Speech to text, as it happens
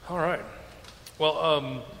All right.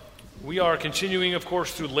 Well, we are continuing, of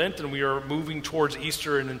course, through Lent, and we are moving towards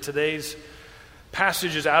Easter. And in today's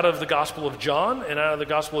passage is out of the Gospel of John. And out of the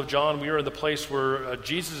Gospel of John, we are in the place where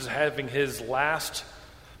Jesus is having his last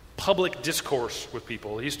public discourse with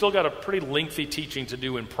people. He's still got a pretty lengthy teaching to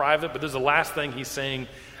do in private, but this is the last thing he's saying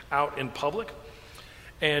out in public.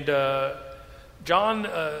 And John,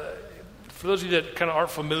 for those of you that kind of aren't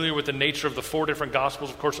familiar with the nature of the four different Gospels,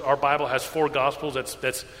 of course, our Bible has four Gospels.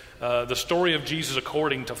 That's the story of Jesus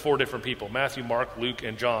according to four different people: Matthew, Mark, Luke,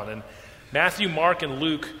 and John. And Matthew, Mark, and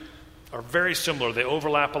Luke are very similar. They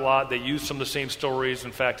overlap a lot. They use some of the same stories.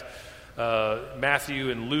 In fact, Matthew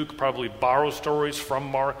and Luke probably borrow stories from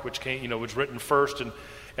Mark, which was written first.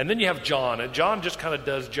 And then you have John. And John just kind of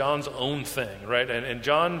does John's own thing, right? And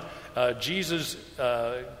John, Jesus...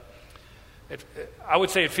 I would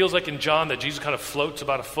say it feels like in John that Jesus kind of floats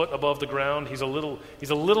about a foot above the ground. He's a little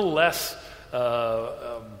less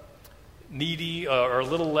needy or a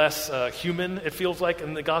little less human, it feels like,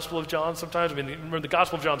 in the Gospel of John sometimes. I mean, remember, the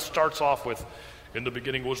Gospel of John starts off with, "In the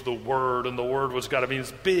beginning was the Word, and the Word was God." I mean,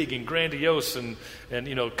 it's big and grandiose and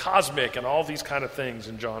cosmic and all these kind of things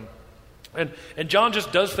in John. And John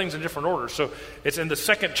just does things in different orders. So it's in the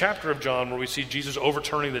second chapter of John where we see Jesus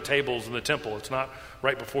overturning the tables in the temple. It's not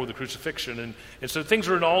right before the crucifixion. And so things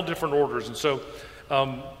are in all different orders. And so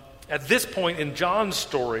at this point in John's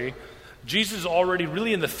story, Jesus is already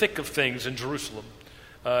really in the thick of things in Jerusalem.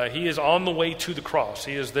 He is on the way to the cross.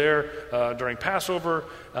 He is there during Passover.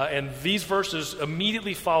 And these verses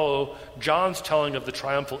immediately follow John's telling of the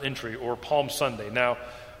triumphal entry, or Palm Sunday. Now,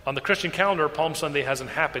 on the Christian calendar, Palm Sunday hasn't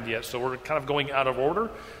happened yet, so we're kind of going out of order.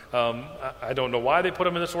 I don't know why they put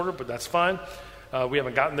them in this order, but that's fine. We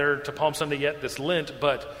haven't gotten there to Palm Sunday yet this Lent,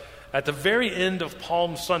 but at the very end of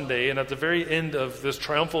Palm Sunday and at the very end of this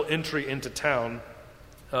triumphal entry into town,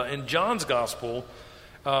 in John's Gospel,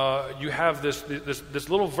 you have this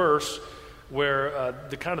little verse where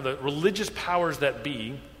the religious powers that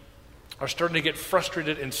be are starting to get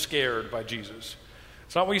frustrated and scared by Jesus.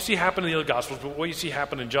 It's not what you see happen in the other Gospels, but what you see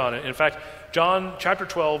happen in John. In fact, John chapter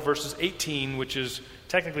 12, verses 18, which is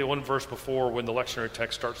technically one verse before when the lectionary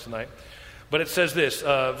text starts tonight. But it says this,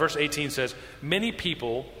 verse 18 says, "Many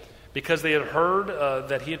people, because they had heard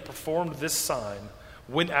that he had performed this sign,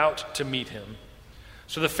 went out to meet him.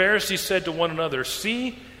 So the Pharisees said to one another,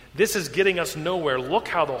 'See, this is getting us nowhere. Look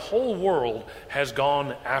how the whole world has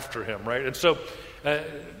gone after him,'" right? And so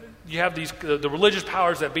you have the religious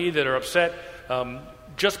powers that be that are upset.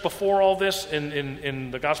 Just before all this,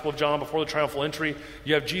 in the Gospel of John, before the triumphal entry,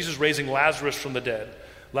 you have Jesus raising Lazarus from the dead.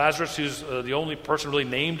 Lazarus, who's the only person really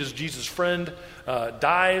named as Jesus' friend,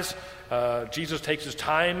 dies. Jesus takes his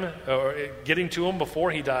time getting to him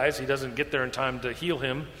before he dies. He doesn't get there in time to heal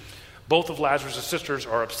him. Both of Lazarus' sisters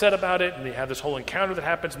are upset about it, and they have this whole encounter that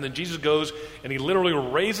happens, and then Jesus goes, and he literally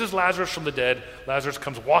raises Lazarus from the dead. Lazarus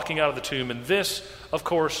comes walking out of the tomb, and this, of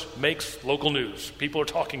course, makes local news. People are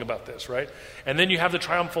talking about this, right? And then you have the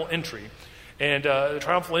triumphal entry. And the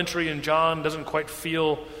triumphal entry in John doesn't quite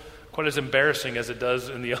feel quite as embarrassing as it does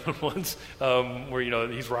in the other ones, where,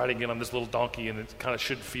 he's riding in on this little donkey, and it kind of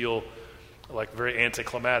should feel like very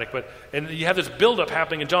anticlimactic. And you have this buildup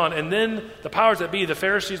happening in John, and then the powers that be, the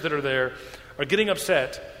Pharisees that are there, are getting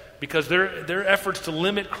upset because their efforts to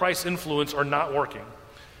limit Christ's influence are not working.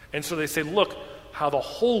 And so they say, "Look how the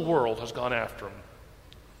whole world has gone after him."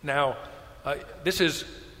 Now, this is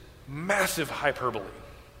massive hyperbole,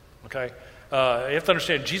 okay? You have to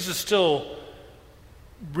understand, Jesus is still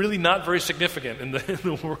really not very significant in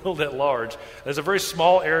the world at large. There's a very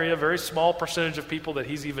small area, very small percentage of people that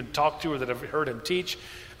he's even talked to or that have heard him teach.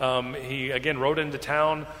 He, again, rode into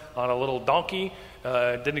town on a little donkey,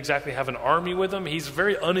 didn't exactly have an army with him. He's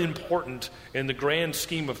very unimportant in the grand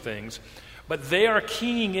scheme of things. But they are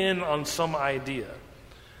keying in on some idea.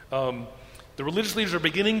 The religious leaders are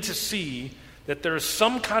beginning to see that there is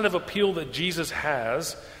some kind of appeal that Jesus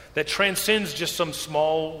has that transcends just some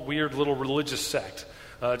small, weird little religious sect.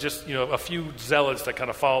 Just a few zealots that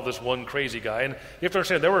kind of follow this one crazy guy. And you have to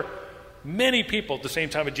understand, there were many people at the same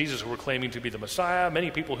time as Jesus who were claiming to be the Messiah,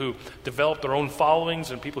 many people who developed their own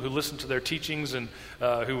followings and people who listened to their teachings and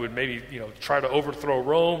who would maybe try to overthrow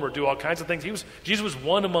Rome or do all kinds of things. Jesus was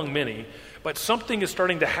one among many, but something is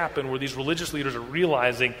starting to happen where these religious leaders are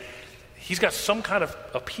realizing he's got some kind of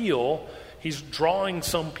appeal. He's drawing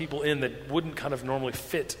some people in that wouldn't kind of normally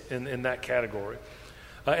fit in that category.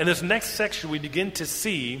 In this next section, we begin to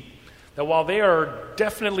see that while they are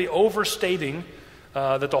definitely overstating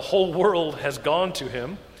that the whole world has gone to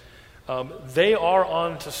him, they are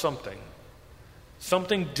on to something.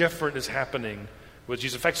 Something different is happening with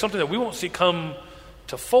Jesus. In fact, something that we won't see come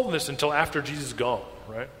to fullness until after Jesus is gone.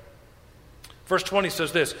 right? Verse 20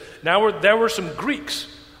 says this, "Now there were some Greeks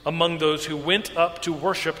among those who went up to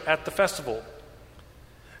worship at the festival.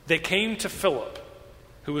 They came to Philip,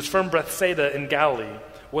 who was from Bethsaida in Galilee,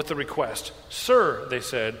 with the request, 'Sir,' they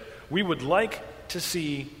said, 'we would like to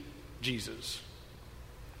see Jesus.'"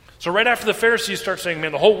 So right after the Pharisees start saying,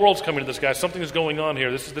 man, the whole world's coming to this guy. Something is going on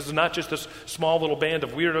here. This is not just this small little band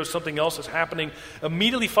of weirdos. Something else is happening.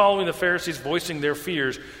 Immediately following the Pharisees voicing their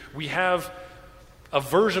fears, we have a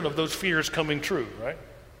version of those fears coming true, right?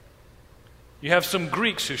 You have some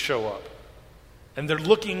Greeks who show up, and they're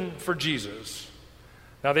looking for Jesus.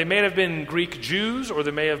 Now, they may have been Greek Jews, or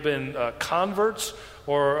they may have been converts,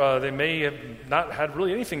 or they may have not had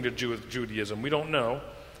really anything to do with Judaism. We don't know.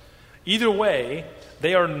 Either way,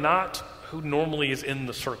 they are not who normally is in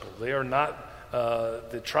the circle. They are not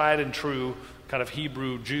the tried and true kind of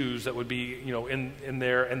Hebrew Jews that would be, in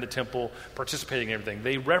there in the temple participating in everything.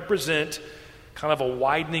 They represent kind of a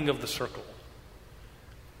widening of the circle.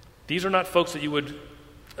 These are not folks that you would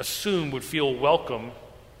assume would feel welcome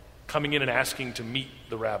coming in and asking to meet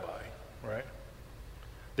the rabbi, right?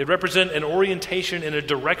 They represent an orientation and a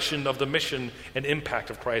direction of the mission and impact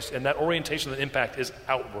of Christ, and that orientation and impact is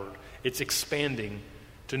outward. It's expanding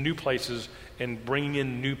to new places and bringing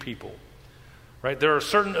in new people, right? There are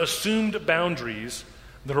certain assumed boundaries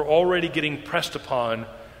that are already getting pressed upon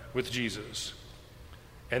with Jesus.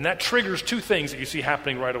 And that triggers two things that you see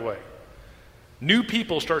happening right away. New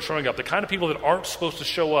people start showing up. The kind of people that aren't supposed to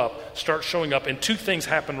show up start showing up, and two things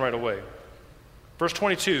happen right away. Verse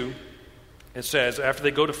 22, it says, after they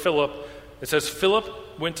go to Philip, it says,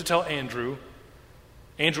 Philip went to tell Andrew.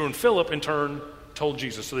 Andrew and Philip, in turn, told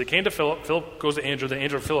Jesus. So they came to Philip. Philip goes to Andrew. Then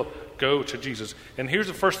Andrew and Philip go to Jesus. And here's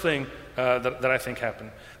the first thing that I think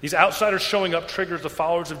happened. These outsiders showing up triggers the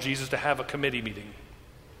followers of Jesus to have a committee meeting.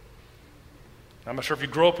 I'm not sure if you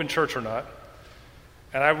grew up in church or not.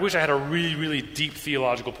 And I wish I had a really, really deep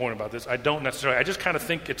theological point about this. I don't necessarily. I just kind of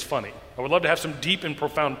think it's funny. I would love to have some deep and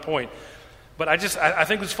profound point. But I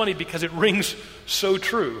think it's funny because it rings so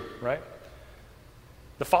true, right?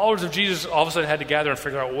 The followers of Jesus all of a sudden had to gather and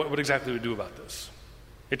figure out what exactly to do about this.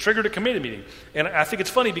 It triggered a committee meeting. And I think it's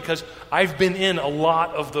funny because I've been in a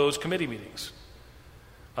lot of those committee meetings.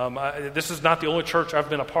 This is not the only church I've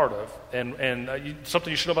been a part of. And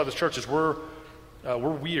something you should know about this church is we're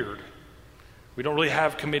weird. We don't really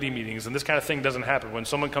have committee meetings, and this kind of thing doesn't happen. When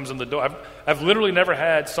someone comes in the door, I've literally never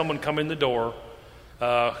had someone come in the door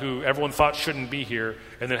who everyone thought shouldn't be here,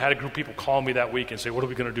 and then had a group of people call me that week and say, what are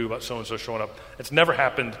we going to do about so-and-so showing up? It's never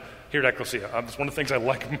happened here at Ecclesia. It's one of the things I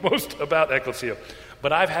like most about Ecclesia.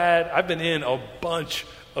 But I've been in a bunch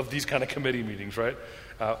of these kind of committee meetings, right?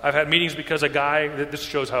 I've had meetings because a guy, this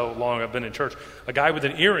shows how long I've been in church, a guy with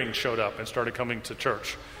an earring showed up and started coming to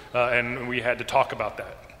church, and we had to talk about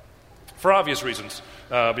that. For obvious reasons,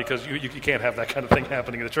 because you can't have that kind of thing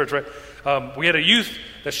happening in the church, right? We had a youth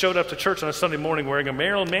that showed up to church on a Sunday morning wearing a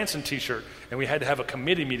Marilyn Manson t-shirt, and we had to have a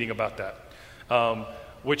committee meeting about that,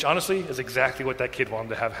 which honestly is exactly what that kid wanted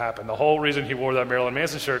to have happen. The whole reason he wore that Marilyn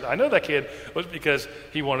Manson shirt, I know that kid, was because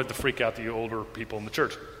he wanted to freak out the older people in the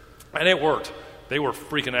church. And it worked. They were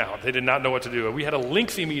freaking out. They did not know what to do. We had a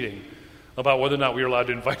lengthy meeting about whether or not we were allowed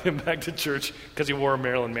to invite him back to church because he wore a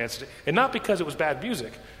Marilyn Manson. And not because it was bad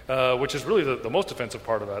music, which is really the most offensive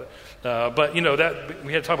part about it. But, that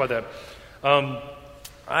we had to talk about that.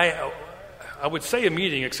 I would say a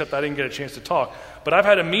meeting, except I didn't get a chance to talk. But I've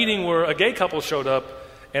had a meeting where a gay couple showed up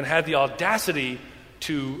and had the audacity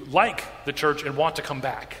to like the church and want to come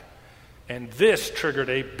back. And this triggered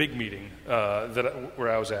a big meeting where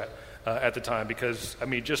I was at the time. Because,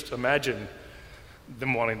 just imagine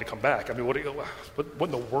them wanting to come back. What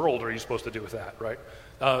in the world are you supposed to do with that, right?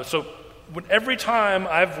 So every time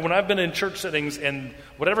when I've been in church settings and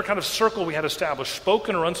whatever kind of circle we had established,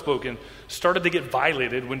 spoken or unspoken, started to get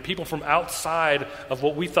violated when people from outside of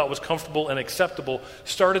what we thought was comfortable and acceptable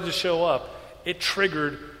started to show up, it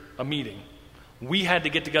triggered a meeting. We had to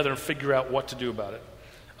get together and figure out what to do about it.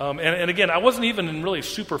 And again, I wasn't even in really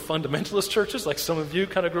super fundamentalist churches like some of you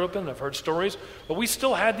kind of grew up in, and I've heard stories, but we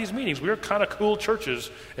still had these meetings. We were kind of cool churches,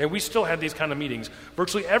 and we still had these kind of meetings.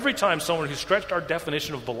 Virtually every time someone who stretched our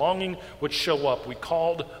definition of belonging would show up, we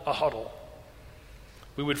called a huddle.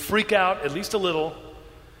 We would freak out at least a little,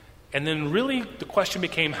 and then really the question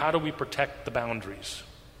became, how do we protect the boundaries?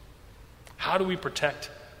 How do we protect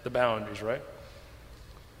the boundaries, right?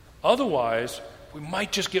 Otherwise, we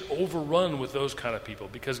might just get overrun with those kind of people,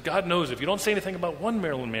 because God knows if you don't say anything about one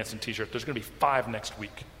Marilyn Manson t-shirt, there's going to be 5 next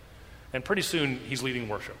week. And pretty soon, he's leading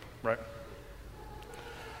worship, right?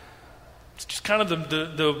 It's just kind of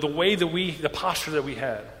the way that the posture that we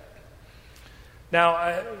had.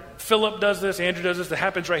 Now, Philip does this, Andrew does this, that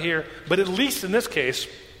happens right here. But at least in this case,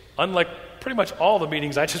 unlike pretty much all the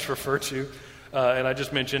meetings I just referred to and I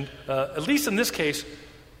just mentioned, at least in this case,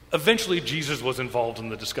 eventually Jesus was involved in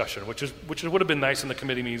the discussion, which would have been nice in the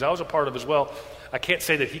committee meetings I was a part of as well. I can't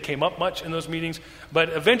say that he came up much in those meetings, but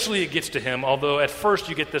eventually it gets to him, although at first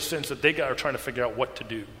you get this sense that they are trying to figure out what to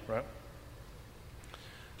do, right?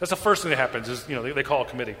 That's the first thing that happens is, they call a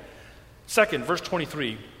committee. Second, verse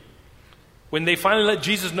 23, when they finally let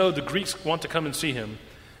Jesus know the Greeks want to come and see him,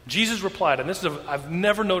 Jesus replied, and I've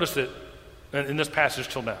never noticed it in this passage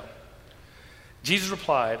till now. Jesus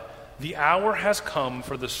replied, "The hour has come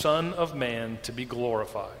for the Son of Man to be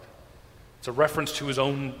glorified." It's a reference to his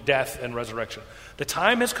own death and resurrection. The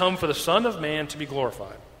time has come for the Son of Man to be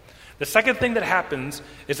glorified. The second thing that happens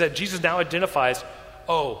is that Jesus now identifies,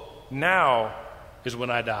 now is when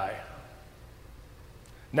I die.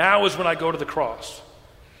 Now is when I go to the cross.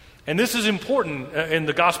 And this is important in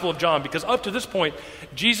the Gospel of John because up to this point,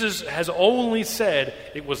 Jesus has only said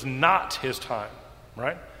it was not his time,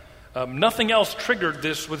 right? Nothing else triggered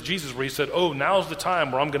this with Jesus where he said, now's the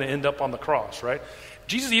time where I'm going to end up on the cross, right?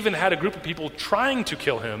 Jesus even had a group of people trying to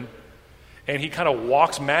kill him, and he kind of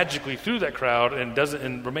walks magically through that crowd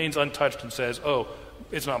and remains untouched and says,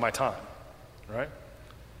 it's not my time, right?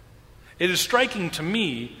 It is striking to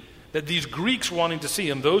me that these Greeks wanting to see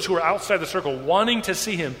him, those who are outside the circle wanting to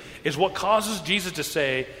see him, is what causes Jesus to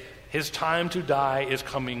say his time to die is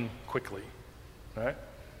coming quickly, right?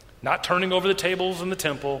 Not turning over the tables in the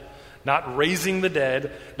temple, not raising the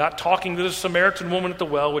dead, not talking to the Samaritan woman at the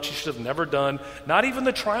well, which he should have never done, not even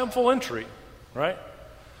the triumphal entry, right?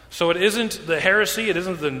 So it isn't the heresy, it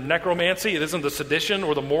isn't the necromancy, it isn't the sedition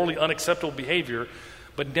or the morally unacceptable behavior,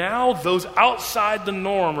 but now those outside the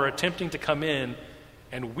norm are attempting to come in,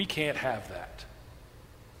 and we can't have that.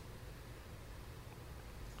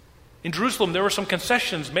 In Jerusalem, there were some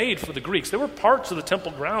concessions made for the Greeks. There were parts of the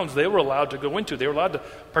temple grounds they were allowed to go into. They were allowed to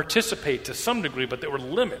participate to some degree, but there were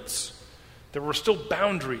limits. There were still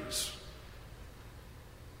boundaries.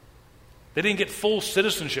 They didn't get full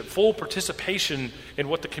citizenship, full participation in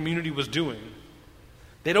what the community was doing.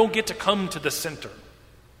 They don't get to come to the center.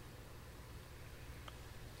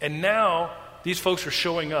 And now these folks are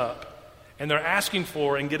showing up, and they're asking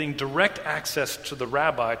for and getting direct access to the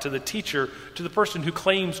rabbi, to the teacher, to the person who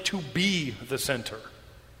claims to be the center.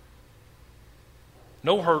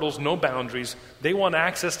 No hurdles, no boundaries. They want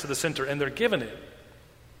access to the center, and they're given it.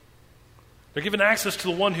 They're given access to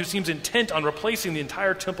the one who seems intent on replacing the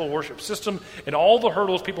entire temple worship system and all the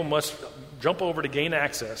hurdles people must jump over to gain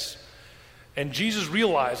access. And Jesus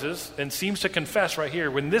realizes and seems to confess right here,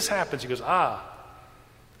 when this happens, he goes,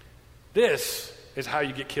 this is how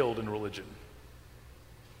you get killed in religion.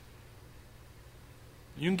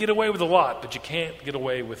 You can get away with a lot, but you can't get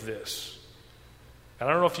away with this. And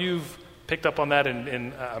I don't know if you've picked up on that,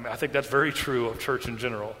 and I think that's very true of church in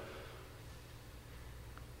general.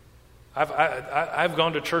 I've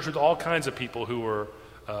gone to church with all kinds of people who were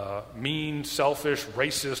mean, selfish,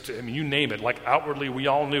 racist, I mean, you name it. Like outwardly, we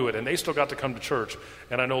all knew it, and they still got to come to church.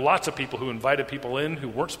 And I know lots of people who invited people in who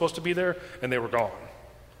weren't supposed to be there, and they were gone.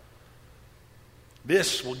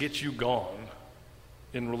 This will get you gone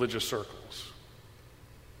in religious circles.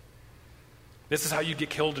 This is how you get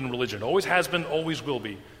killed in religion. Always has been, always will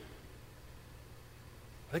be.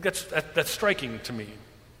 I think that's striking to me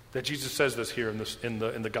that Jesus says this here in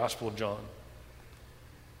the Gospel of John.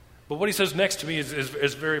 But what he says next to me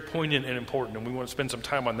is very poignant and important, and we want to spend some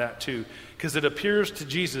time on that too, because it appears to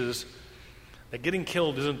Jesus that getting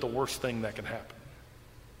killed isn't the worst thing that can happen.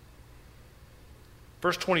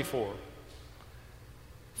 Verse 24.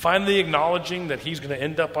 Finally acknowledging that he's going to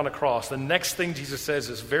end up on a cross, the next thing Jesus says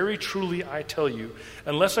is, "Very truly I tell you,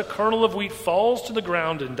 unless a kernel of wheat falls to the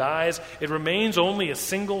ground and dies, it remains only a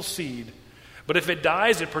single seed. But if it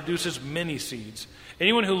dies, it produces many seeds.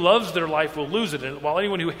 Anyone who loves their life will lose it, while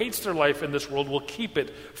anyone who hates their life in this world will keep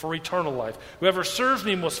it for eternal life. Whoever serves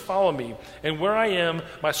me must follow me, and where I am,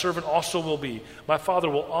 my servant also will be. My Father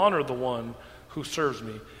will honor the one who serves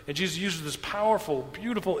me." And Jesus uses this powerful,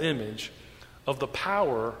 beautiful image of the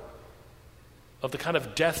power of the kind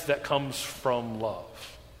of death that comes from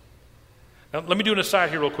love. Now, let me do an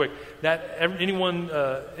aside here real quick. That anyone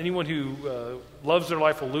who loves their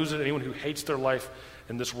life will lose it. Anyone who hates their life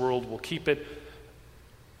in this world will keep it.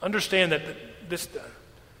 Understand that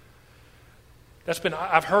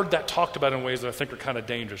I've heard that talked about in ways that I think are kind of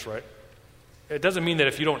dangerous, right? It doesn't mean that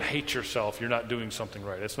if you don't hate yourself, you're not doing something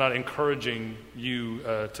right. It's not encouraging you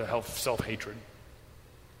to have self-hatred.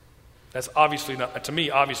 That's obviously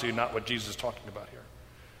not what Jesus is talking about here.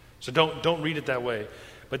 So don't read it that way.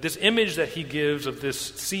 But this image that he gives of this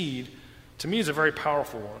seed to me is a very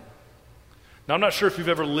powerful one. Now, I'm not sure if you've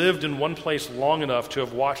ever lived in one place long enough to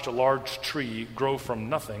have watched a large tree grow from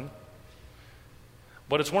nothing,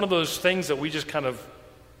 but it's one of those things that we just kind of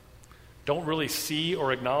don't really see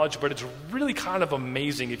or acknowledge, but it's really kind of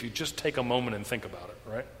amazing if you just take a moment and think about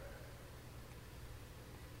it, right?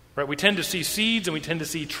 Right? We tend to see seeds and we tend to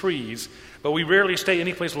see trees, but we rarely stay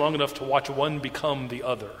any place long enough to watch one become the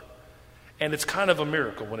other. And it's kind of a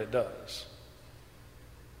miracle when it does.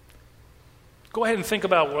 Go ahead and think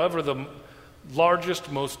about whatever the largest,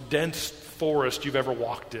 most dense forest you've ever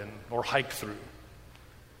walked in or hiked through.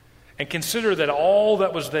 And consider that all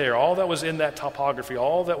that was there, all that was in that topography,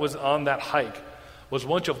 all that was on that hike was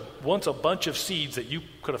once a bunch of seeds that you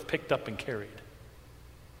could have picked up and carried.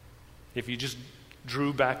 If you just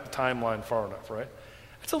drew back the timeline far enough, right?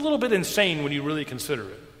 It's a little bit insane when you really consider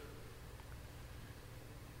it.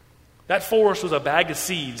 That forest was a bag of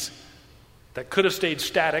seeds that could have stayed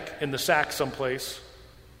static in the sack someplace,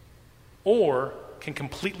 or can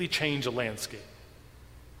completely change a landscape.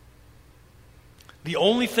 The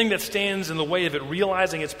only thing that stands in the way of it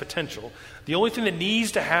realizing its potential, the only thing that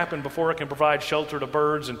needs to happen before it can provide shelter to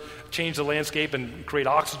birds and change the landscape and create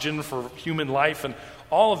oxygen for human life and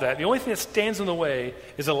all of that, the only thing that stands in the way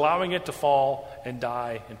is allowing it to fall and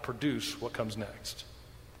die and produce what comes next.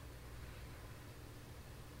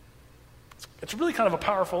 It's really kind of a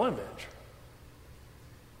powerful image.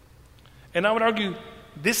 And I would argue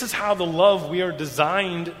this is how the love we are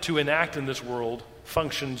designed to enact in this world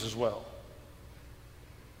functions as well.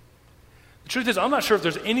 The truth is, I'm not sure if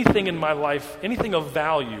there's anything in my life, anything of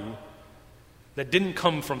value, that didn't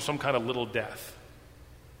come from some kind of little death.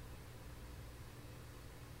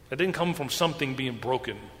 That didn't come from something being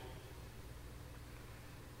broken.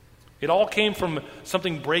 It all came from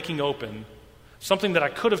something breaking open, something that I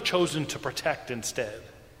could have chosen to protect instead.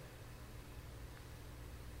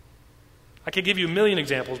 I could give you a million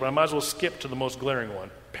examples, but I might as well skip to the most glaring one: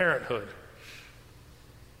 parenthood.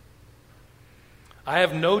 I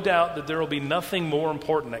have no doubt that there will be nothing more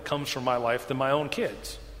important that comes from my life than my own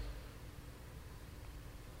kids.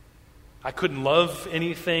 I couldn't love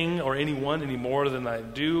anything or anyone any more than I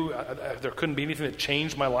do. There couldn't be anything that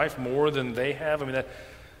changed my life more than they have. I mean,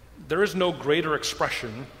 there is no greater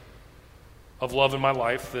expression of love in my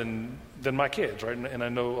life than my kids, right? And I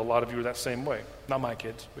know a lot of you are that same way. Not my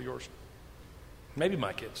kids, but yours. Maybe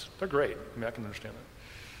my kids. They're great. I mean, I can understand that.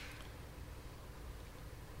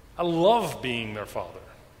 I love being their father.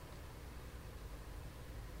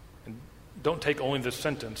 And don't take only this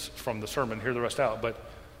sentence from the sermon, hear the rest out. But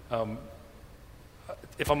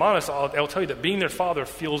if I'm honest, I'll tell you that being their father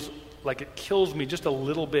feels like it kills me just a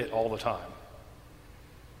little bit all the time.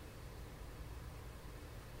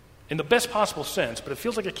 In the best possible sense, but it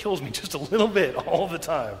feels like it kills me just a little bit all the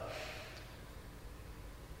time.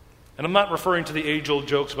 And I'm not referring to the age-old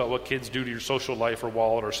jokes about what kids do to your social life or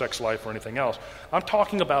wallet or sex life or anything else. I'm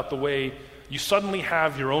talking about the way you suddenly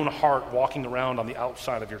have your own heart walking around on the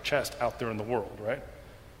outside of your chest out there in the world, right?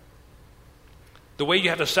 The way you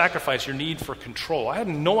have to sacrifice your need for control. I had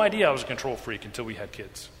no idea I was a control freak until we had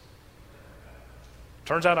kids.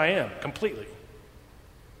 Turns out I am, completely.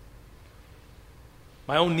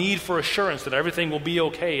 My own need for assurance that everything will be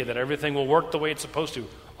okay, that everything will work the way it's supposed to.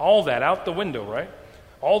 All that out the window, right?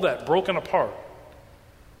 All that broken apart.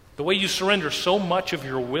 The way you surrender so much of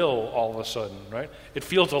your will all of a sudden, right? It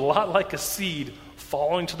feels a lot like a seed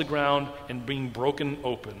falling to the ground and being broken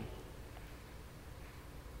open.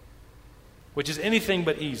 Which is anything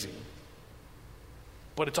but easy.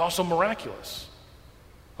 But it's also miraculous.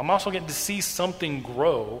 I'm also getting to see something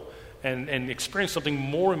grow and experience something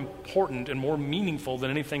more important and more meaningful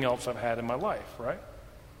than anything else I've had in my life, right?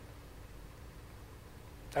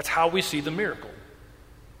 That's how we see the miracle.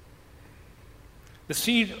 The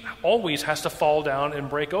seed always has to fall down and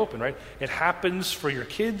break open, right? It happens for your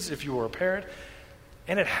kids if you are a parent,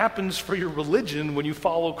 and it happens for your religion when you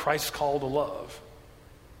follow Christ's call to love.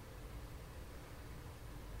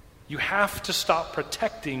 You have to stop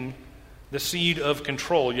protecting the seed of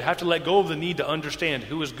control. You have to let go of the need to understand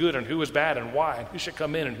who is good and who is bad and why, and who should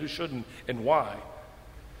come in and who shouldn't and why.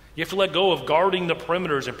 You have to let go of guarding the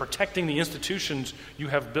perimeters and protecting the institutions you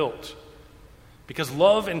have built. Because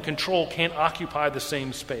love and control can't occupy the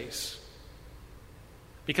same space.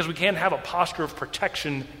 Because we can't have a posture of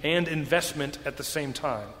protection and investment at the same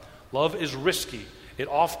time. Love is risky. It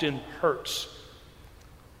often hurts.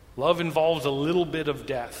 Love involves a little bit of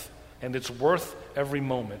death, and it's worth every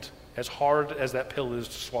moment, as hard as that pill is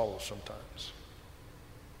to swallow sometimes.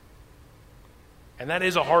 And that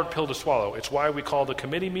is a hard pill to swallow. It's why we call the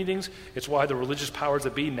committee meetings. It's why the religious powers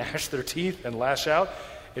that be gnash their teeth and lash out.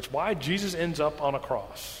 It's why Jesus ends up on a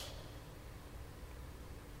cross.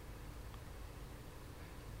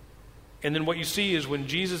 And then what you see is when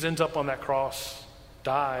Jesus ends up on that cross,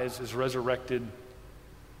 dies, is resurrected,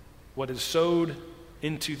 what is sowed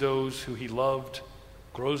into those who he loved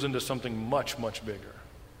grows into something much, much bigger.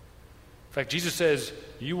 In fact, Jesus says,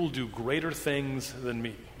 you will do greater things than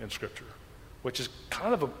me in Scripture, which is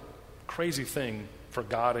kind of a crazy thing for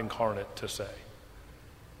God incarnate to say.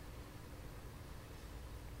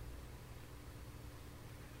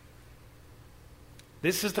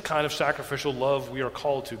 This is the kind of sacrificial love we are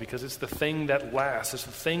called to because it's the thing that lasts. It's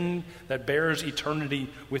the thing that bears eternity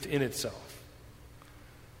within itself.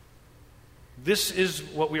 This is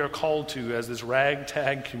what we are called to as this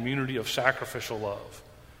ragtag community of sacrificial love.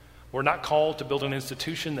 We're not called to build an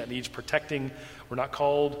institution that needs protecting. We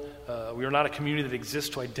are not a community that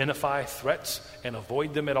exists to identify threats and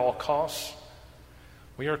avoid them at all costs.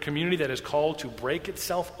 We are a community that is called to break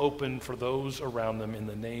itself open for those around them in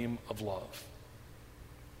the name of love.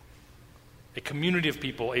 A community of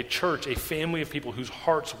people, a church, a family of people whose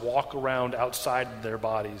hearts walk around outside their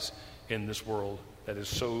bodies in this world that is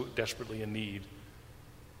so desperately in need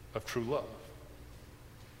of true love.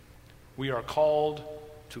 We are called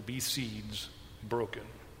to be seeds broken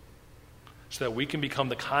so that we can become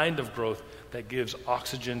the kind of growth that gives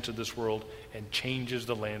oxygen to this world and changes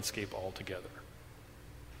the landscape altogether.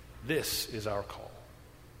 This is our call.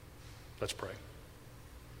 Let's pray.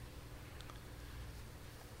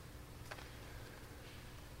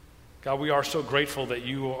 God, we are so grateful that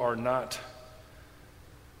you are not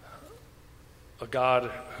a God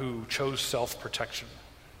who chose self-protection.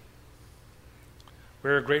 We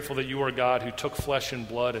are grateful that you are a God who took flesh and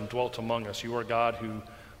blood and dwelt among us. You are a God who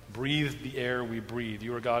breathed the air we breathe.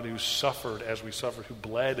 You are a God who suffered as we suffered, who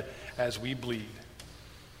bled as we bleed.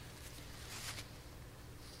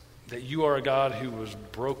 That you are a God who was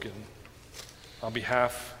broken on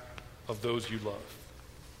behalf of those you love.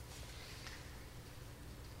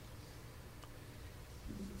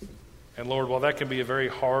 And Lord, while that can be a very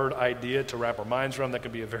hard idea to wrap our minds around, that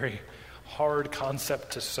can be a very hard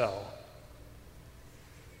concept to sell.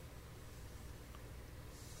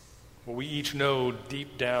 What we each know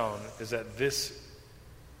deep down is that this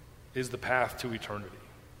is the path to eternity.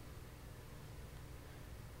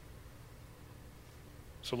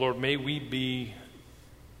 So Lord, may we be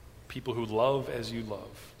people who love as you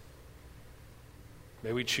love.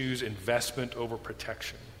 May we choose investment over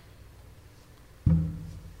protection.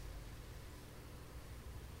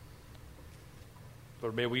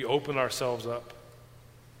 Lord, may we open ourselves up.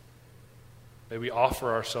 May we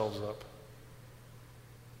offer ourselves up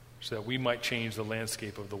so that we might change the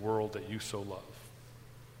landscape of the world that you so love.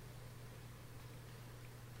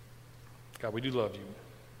 God, we do love you.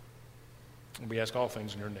 And we ask all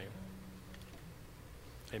things in your name.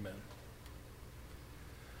 Amen.